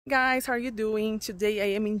Guys, how are you doing? Today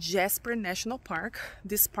I am in Jasper National Park.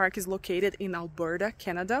 This park is located in Alberta,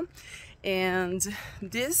 Canada, and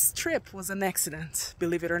this trip was an accident,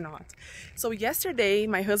 believe it or not. So yesterday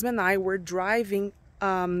my husband and I were driving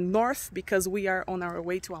north because we are on our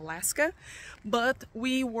way to Alaska, but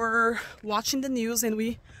we were watching the news and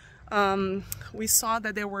we saw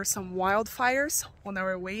that there were some wildfires on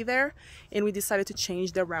our way there, and we decided to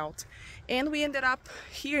change the route, and we ended up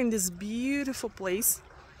here in this beautiful place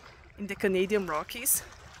in the Canadian Rockies.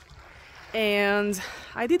 And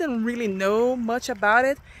I didn't really know much about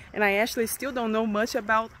it, and I actually still don't know much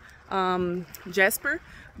about Jasper,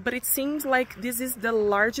 but it seems like this is the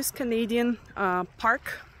largest Canadian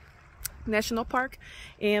national park,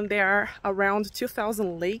 and there are around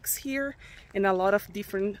 2,000 lakes here and a lot of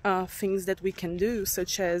different things that we can do,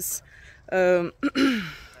 such as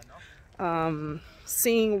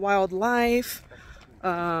seeing wildlife,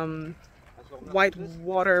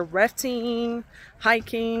 whitewater rafting,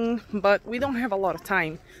 hiking, but we don't have a lot of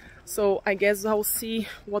time. So I guess I'll see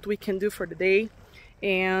what we can do for the day,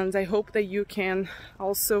 and I hope that you can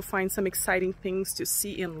also find some exciting things to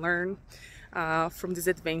see and learn from this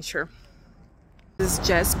adventure. This is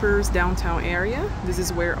Jasper's downtown area. This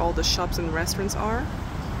is where all the shops and restaurants are.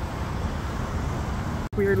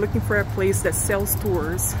 We are looking for a place that sells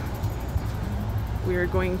tours. We are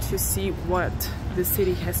going to see what the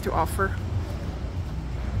city has to offer.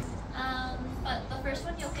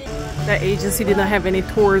 The agency didn't have any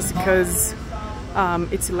tours because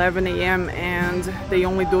it's 11 a.m. and they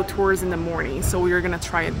only do tours in the morning, so we are gonna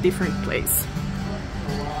try a different place.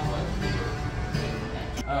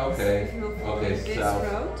 Okay. Okay. This So.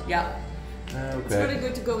 road. Yeah. Okay. It's really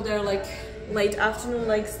good to go there like late afternoon,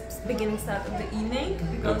 like beginning start of the evening,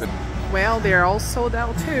 because Well, they're all sold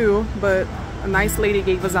out too, but a nice lady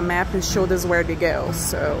gave us a map and showed us where to go,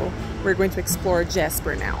 so we're going to explore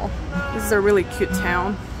Jasper now. This is a really cute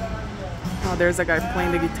town. Oh, there's a guy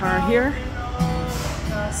playing the guitar here.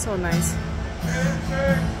 So nice.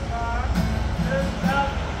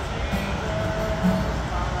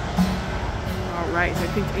 Alright, I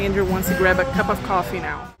think Andrew wants to grab a cup of coffee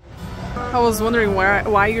now. I was wondering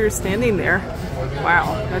why you're standing there.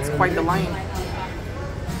 Wow, that's quite the line.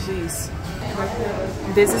 Jeez.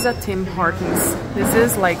 This is a Tim Hortons. This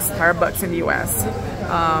is like Starbucks in the US.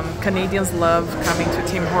 Canadians love coming to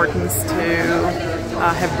Tim Hortons to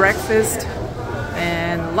have breakfast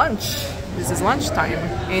and lunch. This is lunchtime.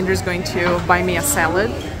 Andrew's going to buy me a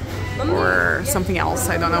salad or something else.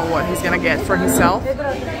 I don't know what he's gonna get for himself.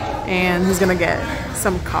 And he's gonna get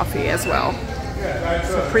some coffee as well.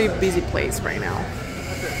 It's a pretty busy place right now.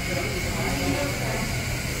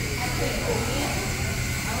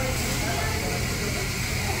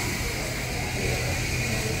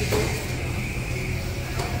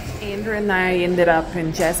 Andrew and I ended up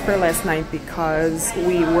in Jasper last night because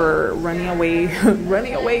we were running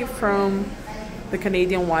away from the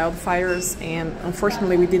Canadian wildfires, and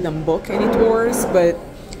unfortunately we didn't book any tours, but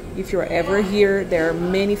if you're ever here, there are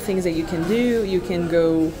many things that you can do. You can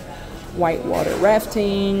go whitewater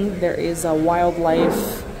rafting, there is a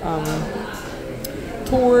wildlife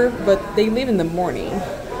tour, but they leave in the morning.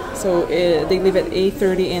 So they leave at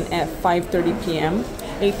 8:30 and at 5:30 p.m.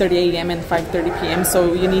 8:30 a.m. and 5:30 p.m.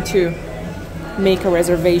 So you need to make a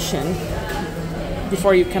reservation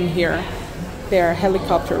before you come here. There are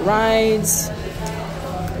helicopter rides.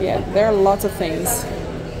 Yeah, there are lots of things.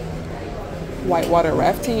 Whitewater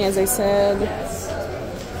rafting, as I said.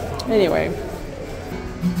 Anyway.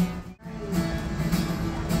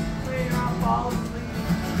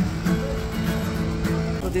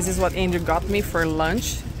 So this is what Andrew got me for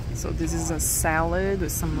lunch. So this is a salad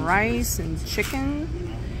with some rice and chicken.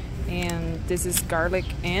 And this is garlic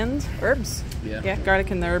and herbs. Yeah,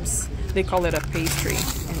 garlic and herbs. They call it a pastry.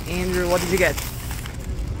 And Andrew, what did you get?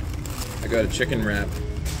 I got a chicken wrap.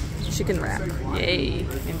 Chicken wrap. Yay.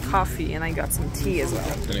 And coffee. And I got some tea as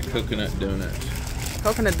well. And a coconut donut.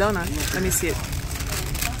 Coconut donut. Let me see it.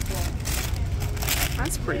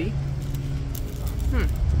 That's pretty.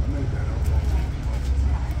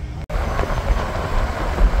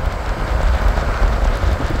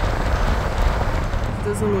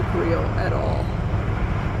 Doesn't look real at all.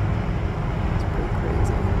 It's pretty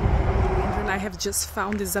crazy. And I have just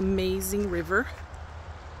found this amazing river.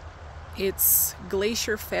 It's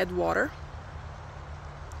glacier-fed water,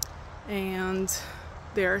 and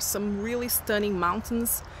there are some really stunning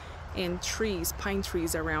mountains and trees, pine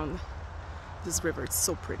trees around this river. It's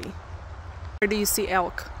so pretty. Where do you see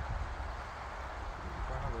elk?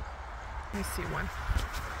 Let me see one.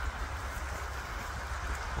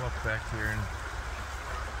 Walk back here and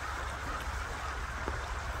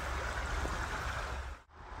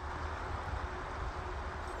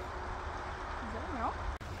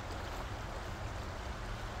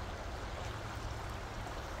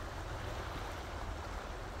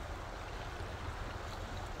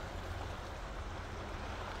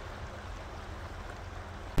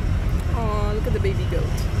baby goat.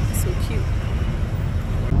 So cute.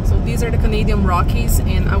 So these are the Canadian Rockies,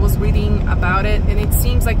 and I was reading about it, and it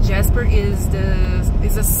seems like Jasper is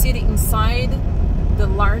a city inside the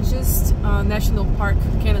largest national park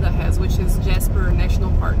Canada has, which is Jasper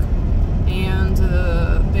National Park. And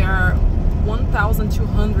there are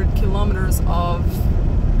 1,200 kilometers of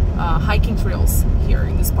hiking trails here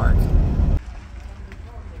in this park.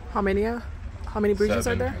 How many bridges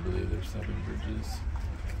are there? I believe there's 7 bridges.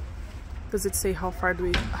 Does it say how far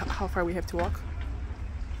we have to walk?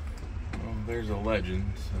 There's a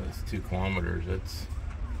legend, so it's 2 kilometers. That's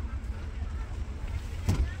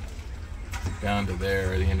down to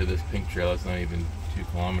there, the end of this pink trail. That's not even 2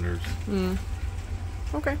 kilometers.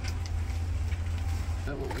 Okay. Is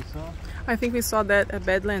that what we saw? I think we saw that at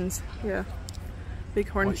Badlands. Yeah.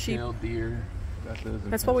 Bighorn sheep. White-tailed deer.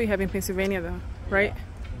 That's what we have in Pennsylvania though, right?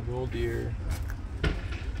 Bull deer,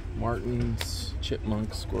 martins,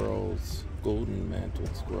 chipmunks, squirrels, golden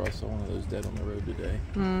mantled squirrel. I saw one of those dead on the road today.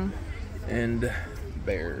 And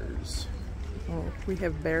bears. Oh, we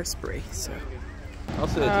have bear spray, so. I'll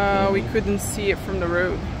say it's we couldn't see it from the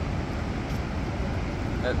road.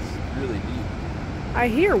 That's really deep. I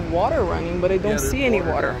hear water running, but I don't see any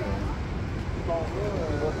water.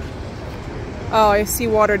 Oh, I see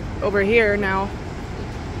water over here now.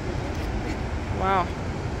 Wow.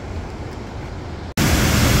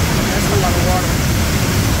 That's a lot of water.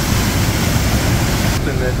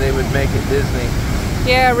 Something that they would make at Disney.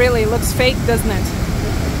 Yeah, really. Looks fake, doesn't it?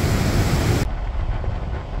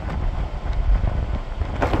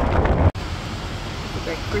 Look at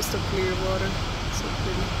that crystal clear water. So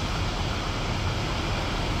pretty.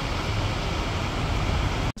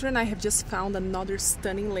 And I have just found another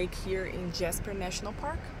stunning lake here in Jasper National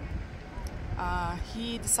Park.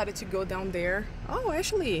 He decided to go down there. Oh,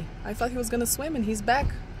 actually, I thought he was gonna swim and he's back.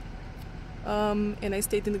 And I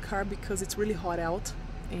stayed in the car because it's really hot out.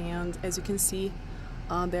 And as you can see,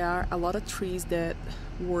 there are a lot of trees that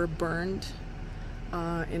were burned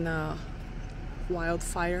in a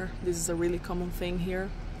wildfire. This is a really common thing here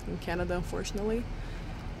in Canada, unfortunately.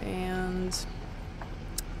 And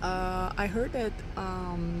I heard that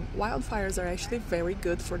wildfires are actually very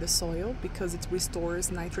good for the soil because it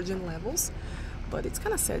restores nitrogen levels, but it's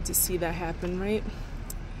kind of sad to see that happen, right?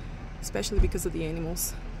 Especially because of the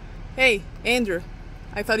animals. Hey, Andrew,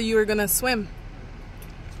 I thought you were gonna swim.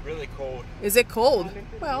 It's really cold. Is it cold?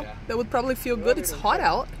 Well, yeah. That would probably feel good. It's hot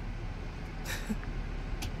out.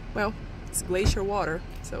 Well, it's glacier water,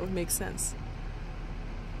 so it makes sense.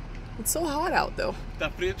 It's so hot out though.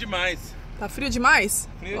 Tá frio demais. Tá frio demais?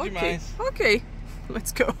 Frio demais. Okay,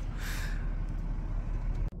 let's go.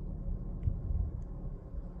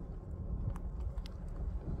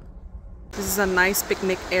 This is a nice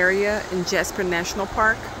picnic area in Jasper National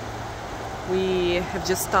Park. We have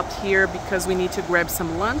just stopped here because we need to grab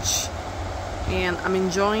some lunch. And I'm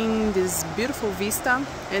enjoying this beautiful vista.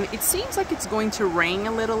 And it seems like it's going to rain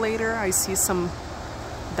a little later. I see some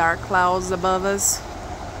dark clouds above us.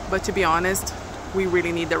 But to be honest, we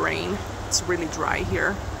really need the rain. It's really dry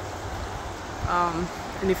here.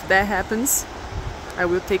 And if that happens, I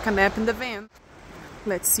will take a nap in the van.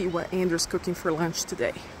 Let's see what Andrew's cooking for lunch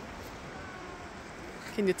today.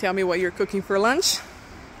 Can you tell me what you're cooking for lunch?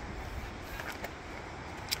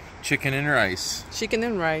 Chicken and rice. Chicken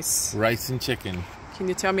and rice. Rice and chicken. Can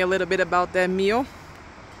you tell me a little bit about that meal?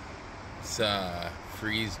 It's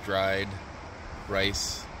freeze-dried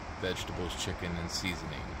rice, vegetables, chicken, and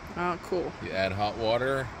seasoning. Oh, cool. You add hot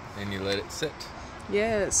water and you let it sit.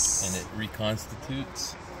 Yes. And it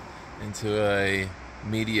reconstitutes into a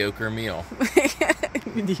mediocre meal.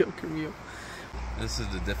 Mediocre meal. This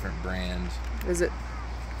is a different brand. Is it?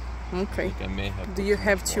 Okay. I think I may have. Do you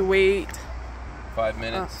have to wait 5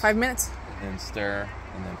 minutes? 5 minutes? And then stir,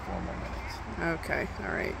 and then 4 more minutes. Okay,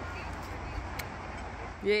 all right.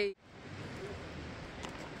 Yay.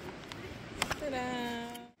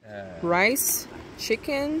 Ta-da! Rice,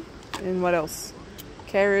 chicken, and what else?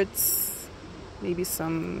 Carrots, maybe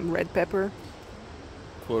some red pepper.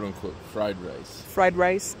 Quote unquote fried rice. Fried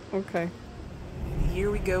rice, okay.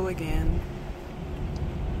 Here we go again.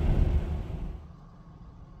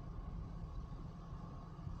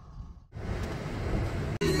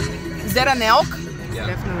 Is that an elk? Yeah.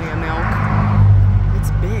 Definitely an elk.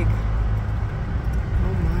 It's big.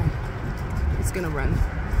 Oh my. It's gonna run. I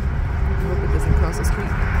hope it doesn't cross the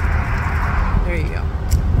street. There you go.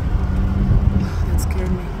 That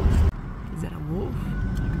scared me. Is that a wolf?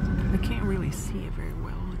 I can't really see it very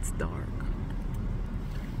well. It's dark.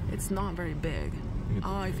 It's not very big.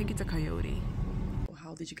 Oh, I think it's a coyote.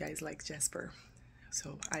 How did you guys like Jasper?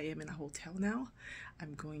 So I am in a hotel now.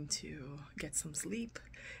 I'm going to get some sleep.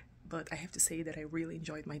 but I have to say that I really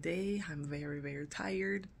enjoyed my day. I'm very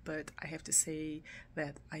tired, but I have to say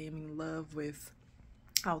that I am in love with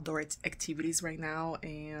outdoor activities right now,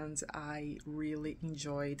 and I really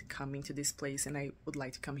enjoyed coming to this place, and I would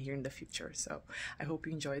like to come here in the future. So I hope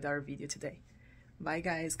you enjoyed our video today. Bye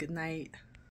guys, good night.